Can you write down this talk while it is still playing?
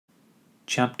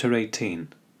Chapter 18.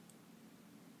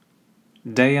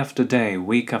 Day after day,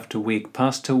 week after week,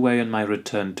 passed away on my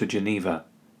return to Geneva,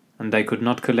 and I could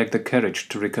not collect the courage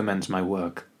to recommence my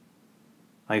work.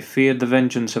 I feared the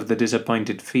vengeance of the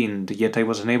disappointed fiend, yet I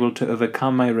was unable to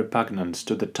overcome my repugnance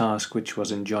to the task which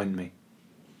was enjoined me.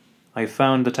 I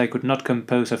found that I could not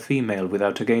compose a female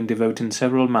without again devoting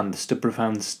several months to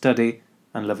profound study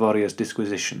and laborious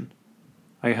disquisition.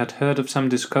 I had heard of some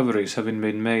discoveries having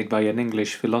been made by an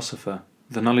English philosopher,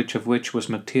 the knowledge of which was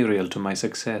material to my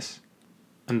success,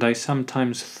 and I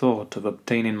sometimes thought of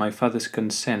obtaining my father's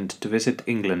consent to visit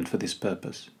England for this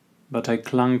purpose. But I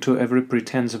clung to every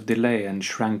pretence of delay and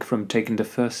shrank from taking the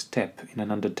first step in an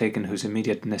undertaking whose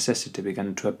immediate necessity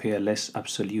began to appear less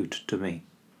absolute to me.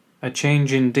 A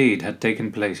change indeed had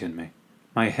taken place in me.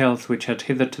 My health, which had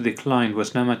hitherto declined,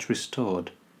 was now much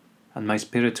restored, and my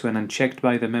spirits, when unchecked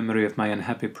by the memory of my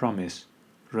unhappy promise,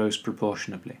 rose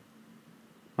proportionably.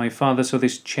 My father saw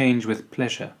this change with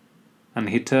pleasure, and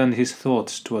he turned his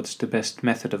thoughts towards the best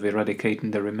method of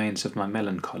eradicating the remains of my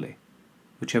melancholy,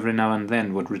 which every now and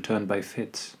then would return by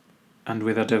fits, and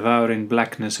with a devouring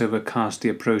blackness overcast the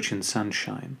approaching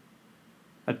sunshine.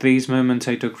 At these moments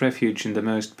I took refuge in the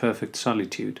most perfect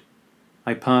solitude.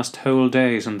 I passed whole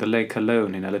days on the lake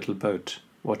alone in a little boat,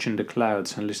 watching the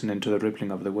clouds and listening to the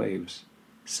rippling of the waves,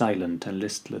 silent and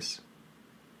listless.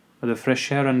 But the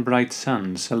fresh air and bright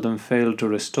sun seldom failed to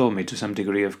restore me to some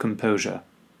degree of composure,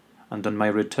 and on my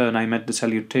return I met the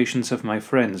salutations of my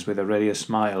friends with a readier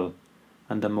smile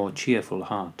and a more cheerful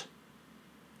heart.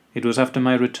 It was after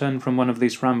my return from one of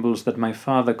these rambles that my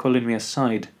father, calling me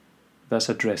aside, thus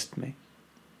addressed me.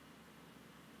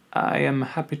 "I am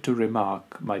happy to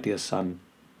remark, my dear son,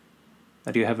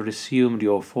 that you have resumed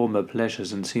your former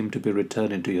pleasures and seem to be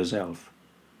returning to yourself.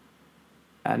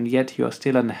 And yet you are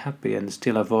still unhappy and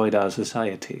still avoid our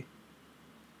society.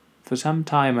 For some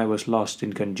time I was lost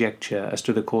in conjecture as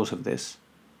to the cause of this,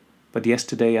 but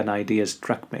yesterday an idea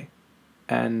struck me,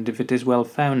 and if it is well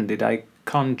founded, I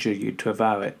conjure you to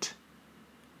avow it.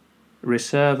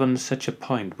 Reserve on such a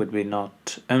point would be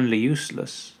not only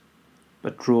useless,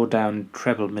 but draw down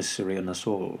treble misery on us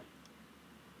all."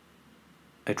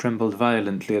 I trembled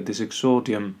violently at this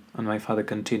exordium, and my father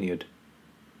continued,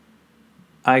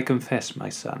 "I confess, my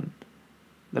son,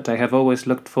 that I have always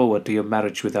looked forward to your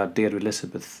marriage with our dear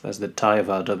Elizabeth as the tie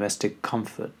of our domestic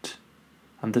comfort,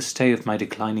 and the stay of my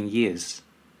declining years.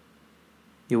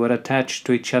 You were attached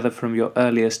to each other from your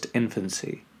earliest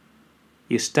infancy.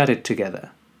 You studied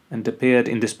together, and appeared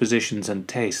in dispositions and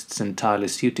tastes entirely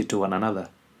suited to one another.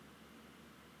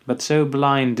 But so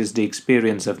blind is the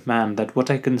experience of man that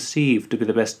what I conceive to be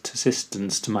the best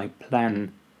assistance to my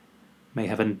plan may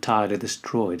have entirely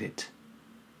destroyed it.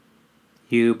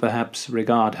 You perhaps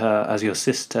regard her as your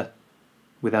sister,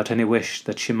 without any wish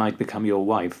that she might become your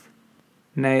wife.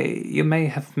 Nay, you may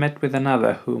have met with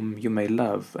another whom you may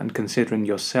love, and considering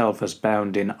yourself as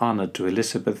bound in honour to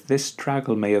Elizabeth, this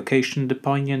struggle may occasion the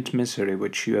poignant misery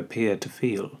which you appear to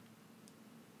feel.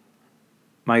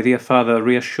 My dear father,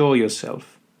 reassure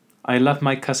yourself. I love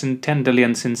my cousin tenderly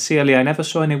and sincerely. I never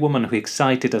saw any woman who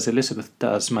excited, as Elizabeth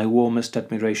does, my warmest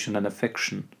admiration and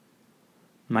affection.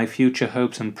 My future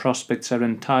hopes and prospects are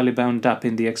entirely bound up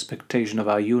in the expectation of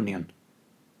our union.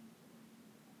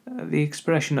 The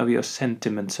expression of your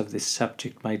sentiments of this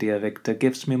subject, my dear Victor,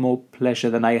 gives me more pleasure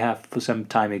than I have for some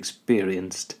time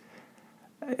experienced.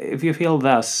 If you feel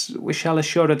thus, we shall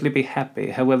assuredly be happy,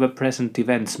 however present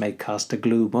events may cast a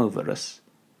gloom over us.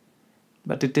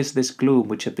 But it is this gloom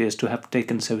which appears to have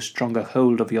taken so strong a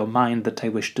hold of your mind that I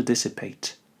wish to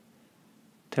dissipate.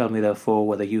 Tell me, therefore,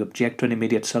 whether you object to an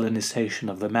immediate solemnization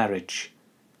of the marriage.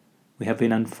 We have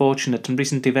been unfortunate, and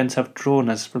recent events have drawn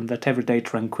us from that everyday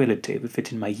tranquillity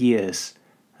befitting my years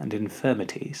and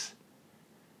infirmities.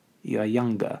 You are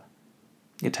younger,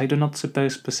 yet I do not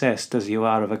suppose, possessed as you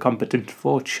are of a competent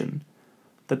fortune,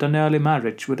 that an early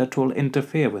marriage would at all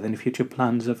interfere with any future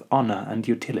plans of honour and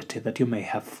utility that you may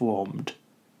have formed.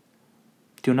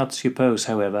 Do not suppose,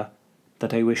 however,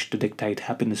 that I wish to dictate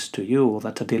happiness to you, or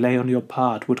that a delay on your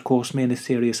part would cause me any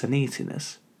serious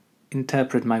uneasiness.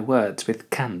 Interpret my words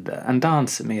with candour, and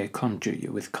answer me, I conjure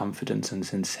you, with confidence and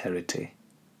sincerity."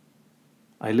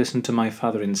 I listened to my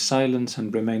father in silence,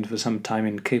 and remained for some time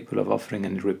incapable of offering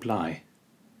any reply.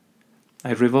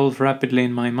 I revolved rapidly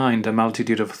in my mind a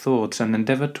multitude of thoughts, and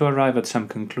endeavoured to arrive at some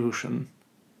conclusion.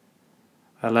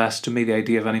 Alas, to me the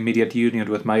idea of an immediate union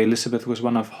with my Elizabeth was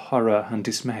one of horror and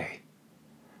dismay.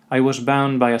 I was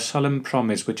bound by a solemn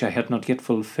promise which I had not yet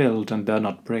fulfilled and dare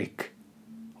not break,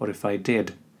 or if I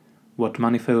did, what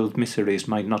manifold miseries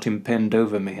might not impend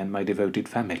over me and my devoted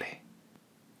family.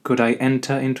 Could I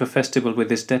enter into a festival with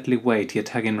this deadly weight yet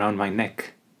hanging round my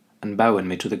neck, and bowing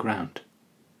me to the ground?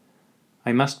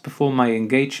 I must perform my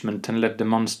engagement and let the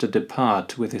monster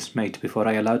depart with his mate before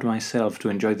I allowed myself to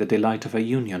enjoy the delight of a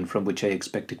union from which I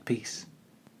expected peace.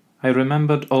 I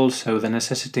remembered also the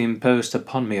necessity imposed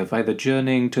upon me of either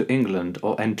journeying to England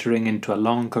or entering into a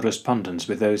long correspondence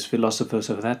with those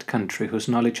philosophers of that country whose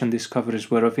knowledge and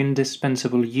discoveries were of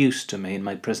indispensable use to me in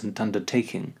my present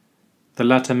undertaking. The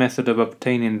latter method of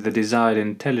obtaining the desired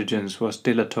intelligence was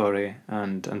dilatory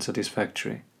and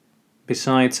unsatisfactory.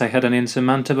 Besides, I had an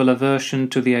insurmountable aversion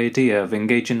to the idea of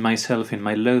engaging myself in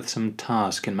my loathsome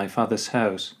task in my father's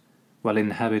house, while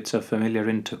in habits of familiar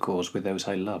intercourse with those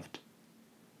I loved.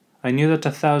 I knew that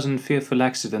 1,000 fearful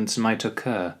accidents might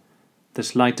occur, the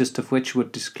slightest of which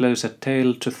would disclose a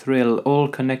tale to thrill all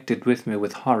connected with me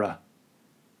with horror.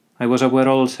 I was aware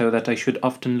also that I should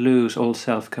often lose all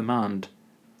self-command,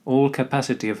 all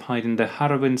capacity of hiding the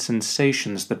harrowing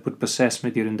sensations that would possess me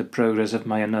during the progress of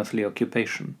my unearthly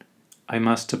occupation. I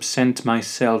must absent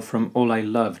myself from all I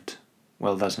loved,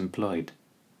 while thus employed.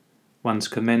 Once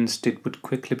commenced, it would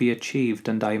quickly be achieved,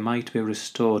 and I might be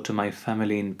restored to my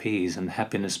family in peace and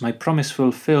happiness. My promise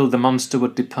fulfilled, the monster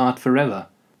would depart forever.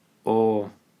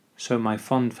 Or, so my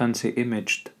fond fancy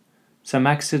imaged, some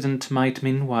accident might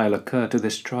meanwhile occur to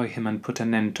destroy him and put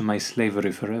an end to my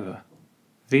slavery forever.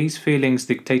 These feelings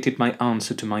dictated my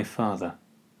answer to my father.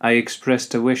 I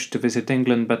expressed a wish to visit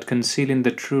England, but concealing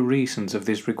the true reasons of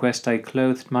this request, I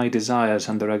clothed my desires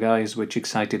under a guise which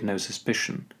excited no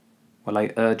suspicion, while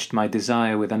I urged my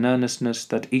desire with an earnestness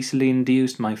that easily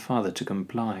induced my father to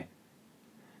comply.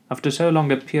 After so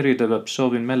long a period of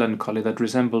absorbing melancholy that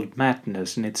resembled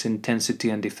madness in its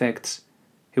intensity and effects,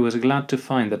 he was glad to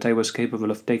find that I was capable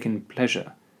of taking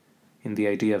pleasure in the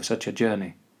idea of such a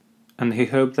journey, and he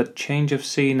hoped that change of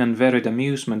scene and varied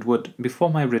amusement would, before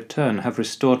my return, have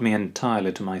restored me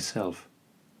entirely to myself.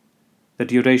 The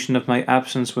duration of my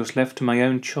absence was left to my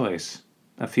own choice.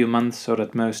 A few months, or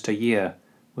at most a year,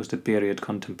 was the period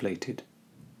contemplated.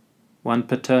 One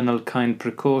paternal kind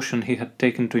precaution he had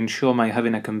taken to ensure my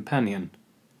having a companion.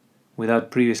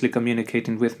 Without previously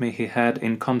communicating with me, he had,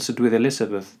 in concert with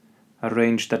Elizabeth,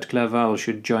 arranged that Clerval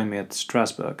should join me at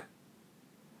Strasbourg.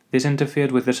 This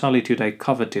interfered with the solitude I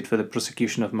coveted for the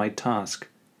prosecution of my task.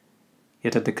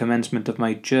 Yet at the commencement of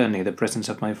my journey the presence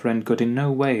of my friend could in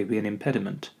no way be an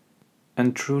impediment,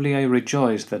 and truly I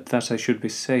rejoiced that thus I should be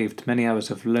saved many hours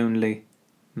of lonely,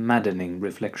 maddening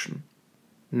reflection.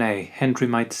 Nay, Henry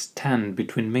might stand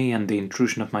between me and the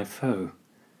intrusion of my foe.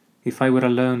 If I were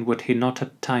alone, would he not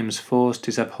at times force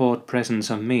his abhorred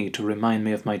presence on me to remind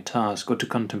me of my task or to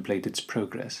contemplate its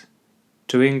progress?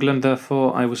 To England,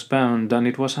 therefore, I was bound, and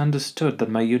it was understood that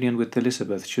my union with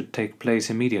Elizabeth should take place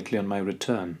immediately on my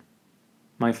return.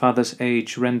 My father's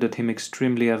age rendered him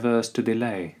extremely averse to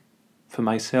delay. For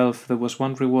myself, there was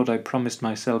one reward I promised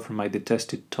myself for my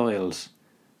detested toils,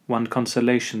 one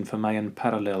consolation for my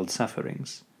unparalleled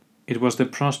sufferings. It was the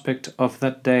prospect of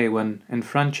that day when,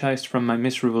 enfranchised from my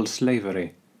miserable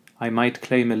slavery, I might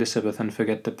claim Elizabeth and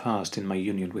forget the past in my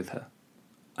union with her.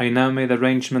 I now made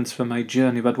arrangements for my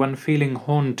journey, but one feeling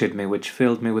haunted me which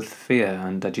filled me with fear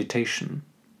and agitation.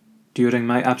 During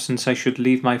my absence I should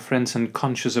leave my friends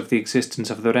unconscious of the existence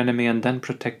of their enemy and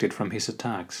unprotected from his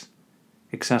attacks,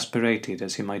 exasperated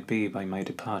as he might be by my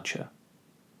departure.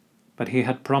 But he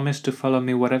had promised to follow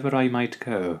me wherever I might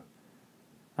go,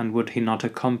 and would he not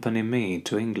accompany me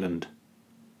to England?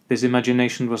 This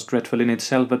imagination was dreadful in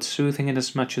itself, but soothing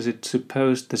inasmuch as it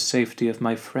supposed the safety of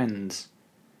my friends.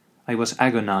 I was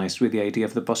agonized with the idea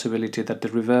of the possibility that the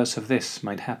reverse of this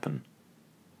might happen.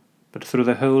 But through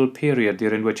the whole period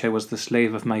during which I was the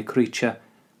slave of my creature,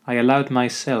 I allowed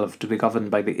myself to be governed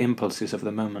by the impulses of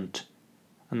the moment,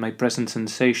 and my present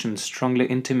sensations strongly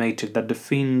intimated that the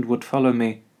fiend would follow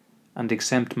me and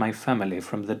exempt my family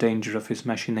from the danger of his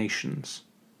machinations.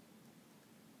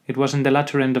 It was in the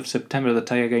latter end of September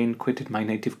that I again quitted my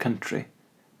native country.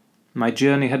 My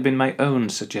journey had been my own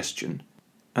suggestion,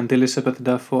 and Elizabeth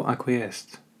therefore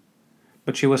acquiesced.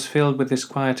 But she was filled with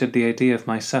disquiet at the idea of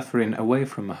my suffering away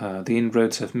from her the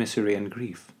inroads of misery and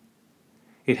grief.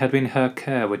 It had been her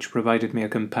care which provided me a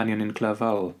companion in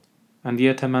Clerval, and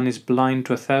yet a man is blind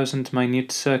to 1,000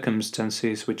 minute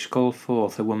circumstances which call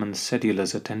forth a woman's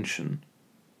sedulous attention.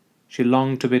 She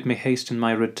longed to bid me hasten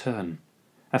my return.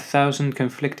 1,000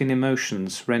 conflicting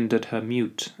emotions rendered her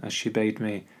mute as she bade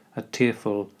me a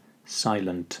tearful,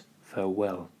 silent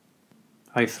farewell.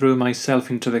 I threw myself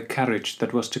into the carriage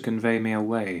that was to convey me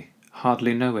away,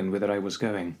 hardly knowing whither I was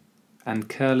going, and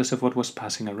careless of what was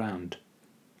passing around.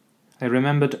 I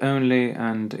remembered only,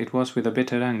 and it was with a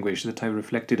bitter anguish that I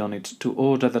reflected on it, to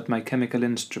order that my chemical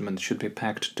instruments should be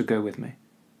packed to go with me.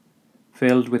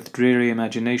 Filled with dreary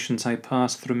imaginations, I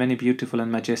passed through many beautiful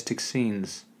and majestic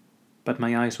scenes, but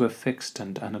my eyes were fixed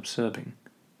and unobserving.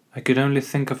 I could only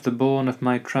think of the bourne of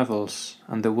my travels,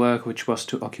 and the work which was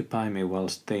to occupy me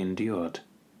whilst they endured.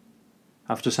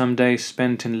 After some days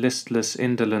spent in listless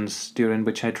indolence, during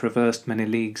which I traversed many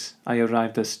leagues, I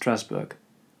arrived at Strasbourg,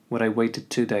 where I waited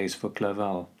 2 days for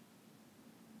Clerval.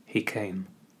 He came.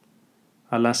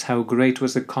 Alas, how great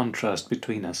was the contrast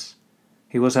between us!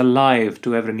 He was alive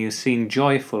to every new scene,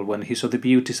 joyful when he saw the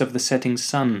beauties of the setting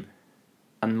sun,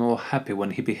 and more happy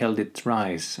when he beheld it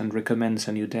rise and recommence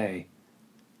a new day.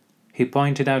 He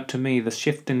pointed out to me the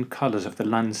shifting colours of the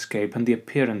landscape and the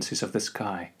appearances of the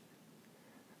sky.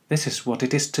 "This is what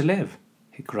it is to live,"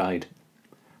 he cried.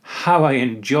 "How I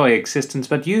enjoy existence!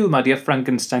 But you, my dear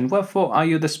Frankenstein, wherefore are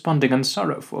you desponding and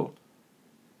sorrowful?"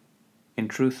 In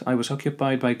truth, I was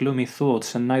occupied by gloomy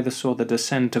thoughts, and neither saw the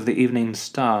descent of the evening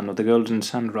star nor the golden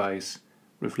sunrise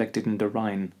reflected in the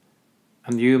Rhine.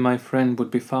 And you, my friend,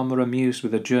 would be far more amused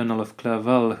with the journal of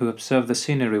Clerval, who observed the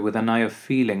scenery with an eye of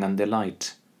feeling and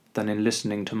delight, than in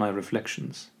listening to my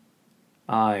reflections.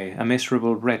 I, a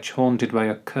miserable wretch haunted by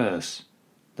a curse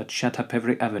that shut up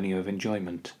every avenue of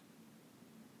enjoyment.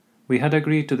 We had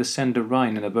agreed to descend the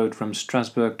Rhine in a boat from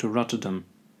Strasbourg to Rotterdam,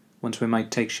 whence we might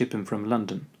take shipping from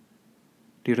London.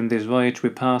 During this voyage we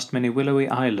passed many willowy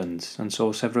islands and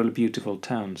saw several beautiful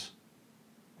towns.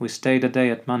 We stayed a day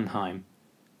at Mannheim,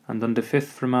 and on the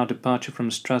 5th from our departure from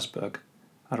Strasbourg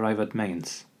arrived at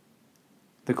Mainz.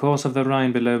 The course of the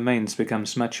Rhine below Mainz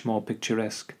becomes much more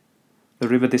picturesque. The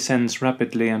river descends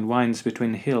rapidly and winds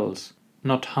between hills,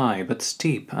 not high but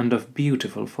steep and of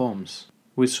beautiful forms.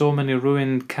 We saw many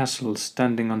ruined castles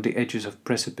standing on the edges of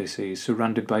precipices,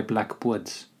 surrounded by black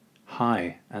woods,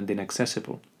 high and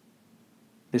inaccessible.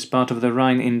 This part of the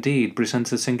Rhine indeed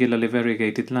presents a singularly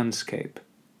variegated landscape.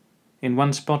 In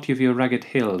one spot you view rugged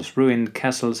hills, ruined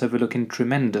castles overlooking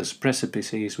tremendous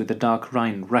precipices with the dark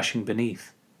Rhine rushing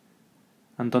beneath,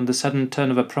 and on the sudden turn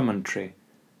of a promontory,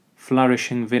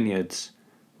 flourishing vineyards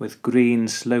with green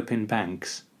sloping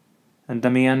banks, and a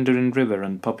meandering river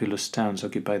and populous towns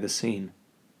occupy the scene.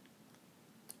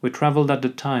 We travelled at the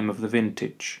time of the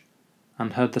vintage,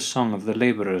 and heard the song of the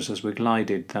labourers as we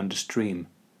glided down the stream.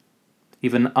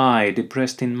 Even I,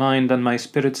 depressed in mind and my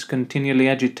spirits continually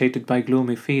agitated by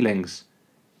gloomy feelings,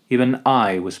 even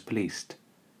I was pleased.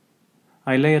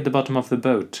 I lay at the bottom of the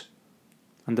boat,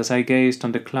 and as I gazed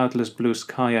on the cloudless blue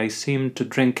sky I seemed to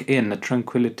drink in a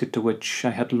tranquillity to which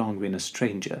I had long been a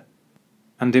stranger.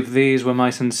 And if these were my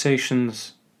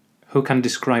sensations, who can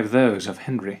describe those of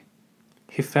Henry?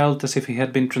 He felt as if he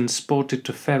had been transported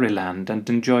to fairyland and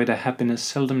enjoyed a happiness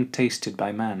seldom tasted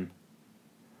by man.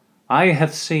 "I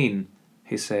have seen,"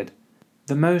 he said,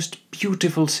 "the most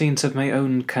beautiful scenes of my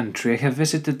own country. I have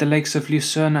visited the lakes of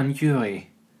Lucerne and Uri,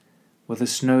 where the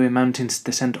snowy mountains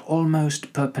descend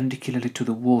almost perpendicularly to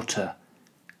the water,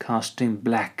 casting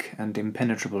black and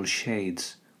impenetrable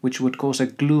shades, which would cause a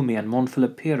gloomy and mournful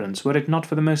appearance, were it not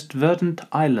for the most verdant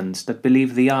islands that belie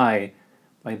the eye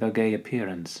by their gay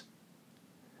appearance.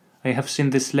 I have seen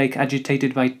this lake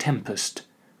agitated by tempest,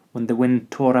 when the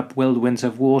wind tore up whirlwinds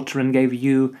of water and gave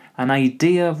you an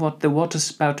idea of what the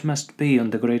waterspout must be on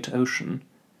the great ocean,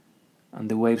 and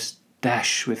the waves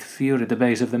dash with fury the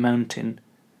base of the mountain,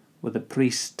 where the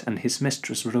priest and his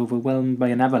mistress were overwhelmed by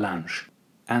an avalanche,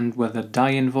 and where the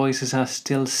dying voices are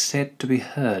still said to be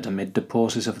heard amid the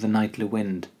pauses of the nightly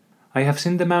wind. I have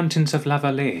seen the mountains of La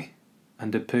Vallée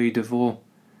and the Pays de Vaud,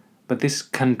 but this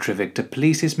country, Victor,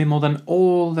 pleases me more than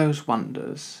all those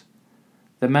wonders.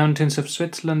 The mountains of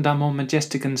Switzerland are more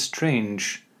majestic and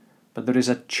strange, but there is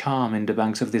a charm in the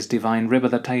banks of this divine river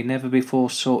that I never before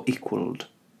saw equalled.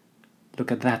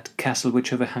 Look at that castle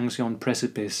which overhangs yon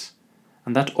precipice,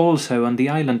 and that also on the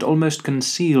island almost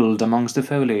concealed amongst the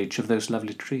foliage of those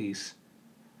lovely trees.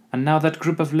 And now that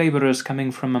group of labourers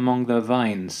coming from among their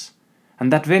vines,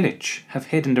 and that village have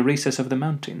hid in the recess of the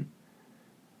mountain.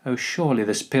 Oh, surely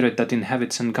the spirit that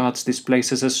inhabits and guards this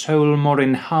place is a soul more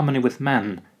in harmony with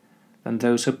man than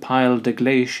those who pile the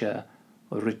glacier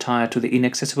or retire to the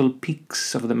inaccessible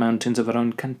peaks of the mountains of our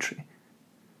own country.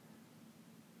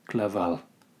 Clerval,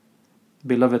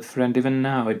 beloved friend, even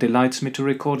now it delights me to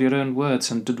record your own words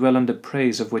and to dwell on the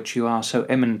praise of which you are so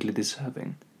eminently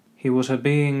deserving. He was a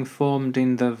being formed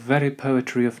in the very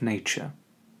poetry of nature.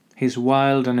 His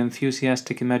wild and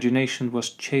enthusiastic imagination was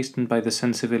chastened by the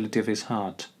sensibility of his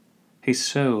heart. His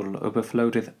soul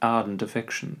overflowed with ardent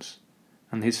affections,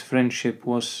 and his friendship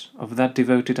was of that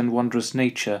devoted and wondrous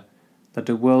nature that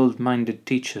the world-minded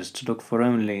teaches to look for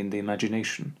only in the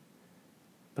imagination.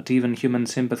 But even human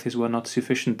sympathies were not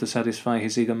sufficient to satisfy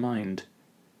his eager mind.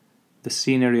 The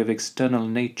scenery of external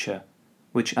nature,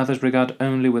 which others regard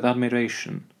only with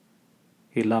admiration,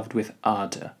 he loved with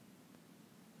ardour.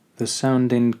 The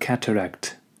sounding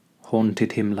cataract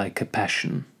haunted him like a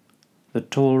passion. The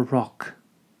tall rock,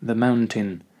 the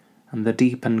mountain, and the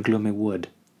deep and gloomy wood.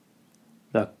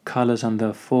 Their colours and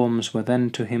their forms were then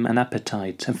to him an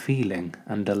appetite, a feeling,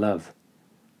 and a love,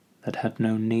 that had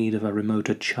no need of a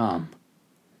remoter charm,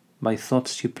 by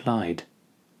thoughts supplied,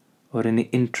 or any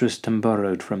interest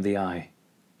borrowed from the eye.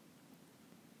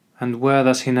 And where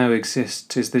does he now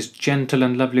exist? Is this gentle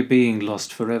and lovely being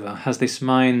lost forever? Has this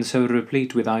mind so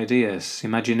replete with ideas,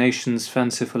 imaginations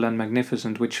fanciful and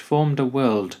magnificent, which formed a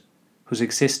world whose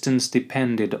existence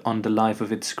depended on the life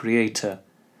of its creator,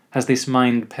 has this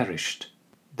mind perished?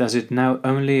 Does it now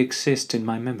only exist in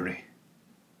my memory?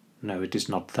 No, it is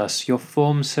not thus. Your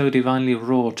form so divinely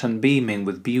wrought and beaming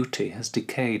with beauty has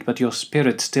decayed, but your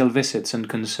spirit still visits and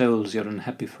consoles your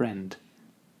unhappy friend.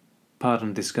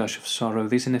 Pardon this gush of sorrow.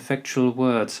 These ineffectual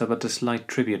words are but a slight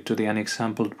tribute to the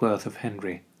unexampled worth of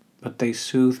Henry, but they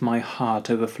soothe my heart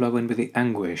overflowing with the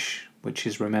anguish which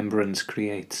his remembrance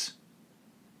creates.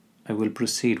 I will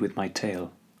proceed with my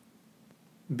tale.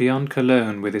 Beyond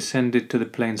Cologne we descended to the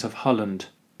plains of Holland,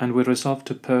 and we resolved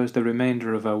to purse the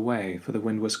remainder of our way, for the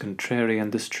wind was contrary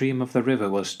and the stream of the river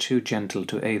was too gentle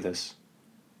to aid us.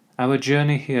 Our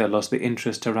journey here lost the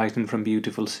interest arising from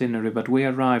beautiful scenery, but we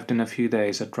arrived in a few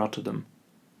days at Rotterdam,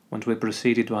 whence we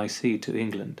proceeded by sea to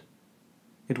England.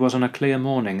 It was on a clear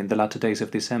morning in the latter days of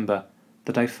December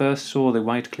that I first saw the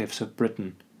white cliffs of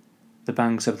Britain. The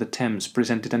banks of the Thames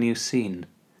presented a new scene.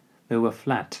 They were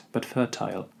flat but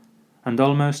fertile, and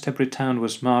almost every town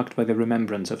was marked by the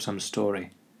remembrance of some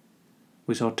story.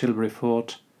 We saw Tilbury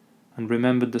Fort, and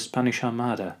remembered the Spanish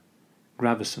Armada,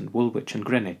 Gravesend, Woolwich, and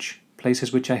Greenwich,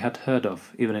 places which I had heard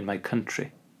of even in my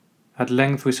country. At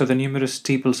length we saw the numerous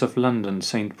steeples of London,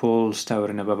 St. Paul's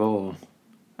towering above all,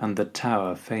 and the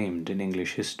Tower famed in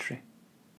English history.